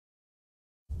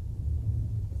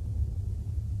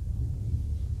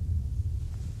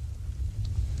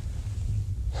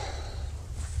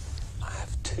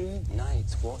many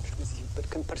nights watched with you, but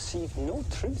can perceive no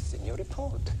truth in your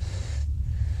report.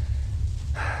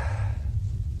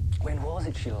 When was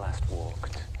it she last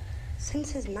walked?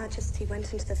 Since His Majesty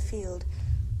went into the field,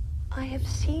 I have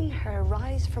seen her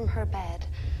rise from her bed,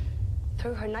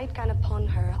 throw her nightgown upon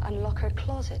her, unlock her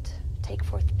closet, take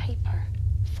forth paper,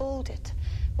 fold it,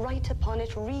 write upon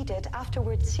it, read it,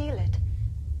 afterward seal it,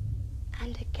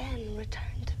 and again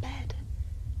return to bed.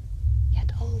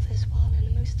 Yet all this while in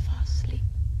a most fast sleep.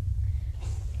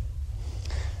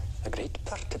 A great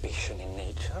perturbation in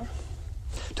nature.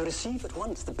 To receive at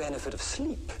once the benefit of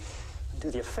sleep and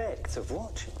do the effects of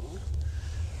watching.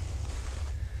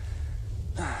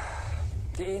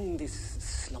 In this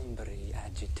slumbery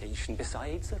agitation,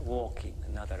 besides her walking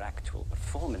and other actual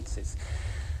performances,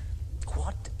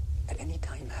 what at any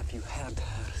time have you heard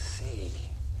her say?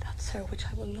 That, sir, which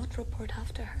I will not report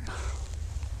after her.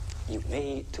 You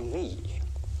may to me,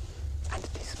 and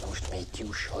it is most made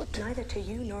you should. Neither to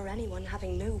you nor anyone,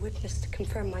 having no witness to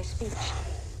confirm my speech.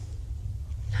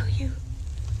 Now you.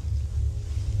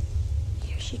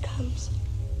 Here she comes.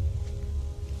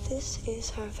 This is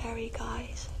her very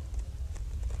guise.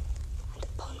 And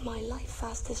upon my life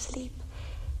fast asleep,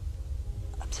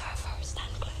 observe her,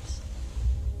 stand close.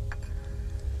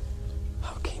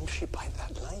 How came she by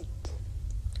that light?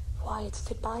 Why, it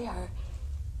stood by her.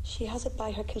 She has it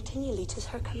by her continually, 'tis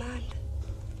her command.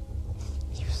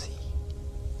 You see,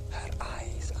 her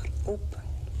eyes are open.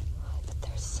 But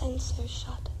their sense are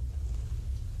shut.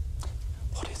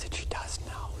 What is it she does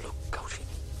now? Look how she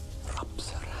rubs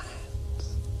her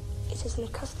hands. It is an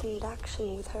accustomed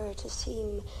action with her to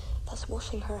seem thus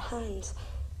washing her hands.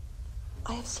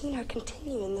 I have seen her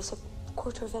continue in this a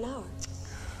quarter of an hour.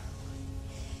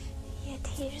 Yet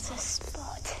here's a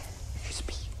spot. She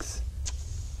speaks.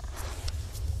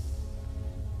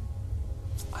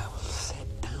 I will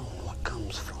set down what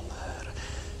comes from her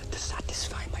to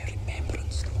satisfy my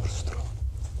remembrance more strong.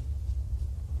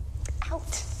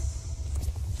 Out.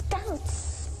 Down,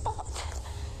 spot.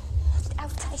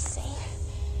 Out, I say.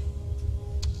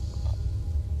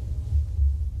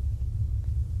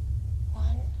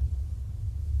 One,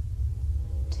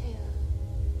 two.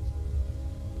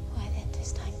 Why then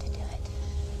 'tis time to do it.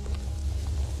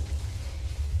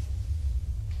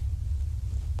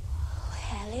 Oh,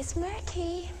 hell is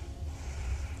murky.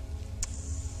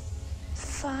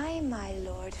 Fie, my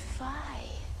lord, fie.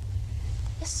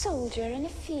 A soldier and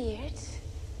afeard.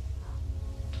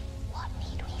 What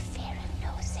need we fear who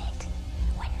knows it,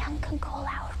 when none can call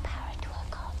our power to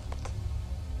account?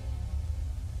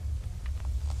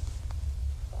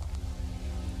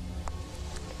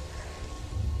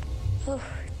 Oh.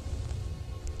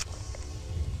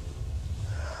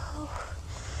 Oh.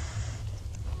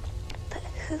 But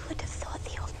who would have thought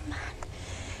the old man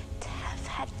to have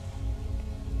had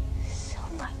so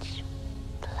much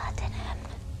blood in him?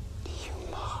 Do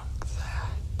you mark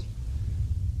that?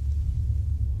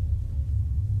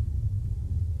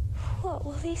 What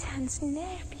will these hands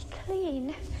ne'er be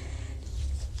clean?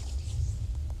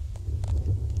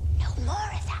 No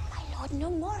more of that, my lord, no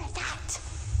more of that.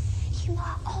 You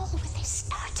are all with this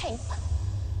starting.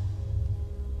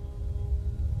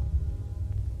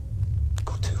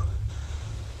 Go to.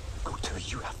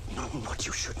 You have known what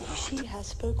you should not. She has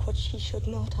spoke what she should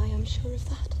not, I am sure of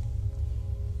that.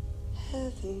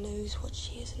 Heaven knows what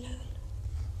she has known.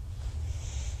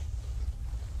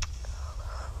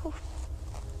 Oh.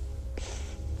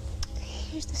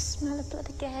 Here's the smell of blood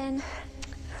again.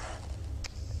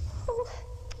 Oh.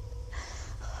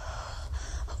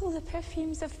 Oh, the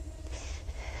perfumes of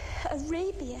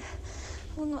Arabia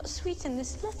will not sweeten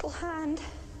this little hand.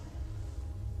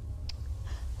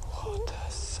 What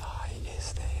a sigh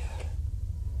is there?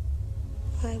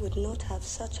 I would not have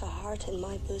such a heart in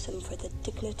my bosom for the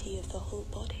dignity of the whole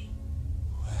body.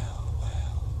 Well.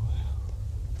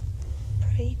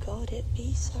 Pray God it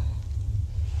be, sir.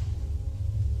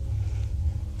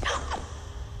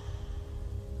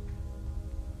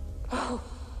 Oh.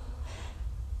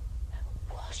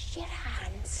 Wash your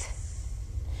hands.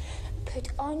 Put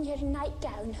on your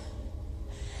nightgown.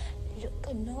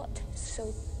 Look not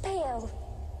so pale.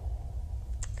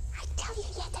 I tell you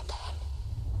yet again.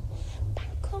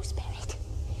 Banquo spirit,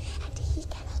 and he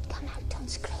cannot come out on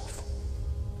grave.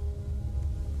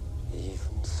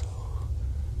 Even so.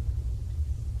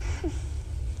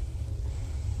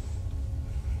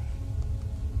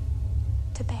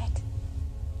 To bed.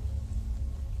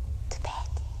 To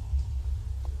bed.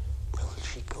 Will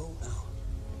she go now?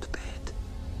 To bed?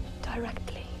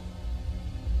 Directly.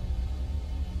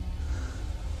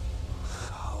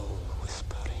 Foul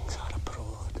whisperings are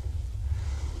abroad.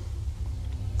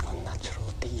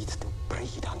 Unnatural deeds do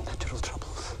breed unnatural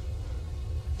troubles.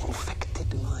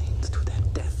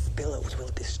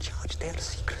 their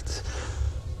secrets,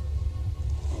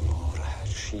 the more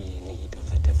has she need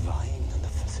of the divine and the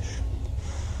physician.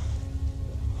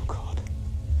 Oh, God.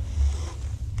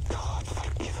 God,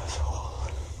 forgive us all.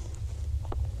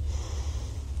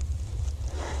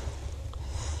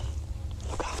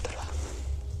 Look after her.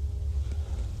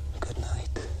 Good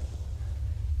night.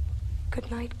 Good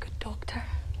night, good doctor.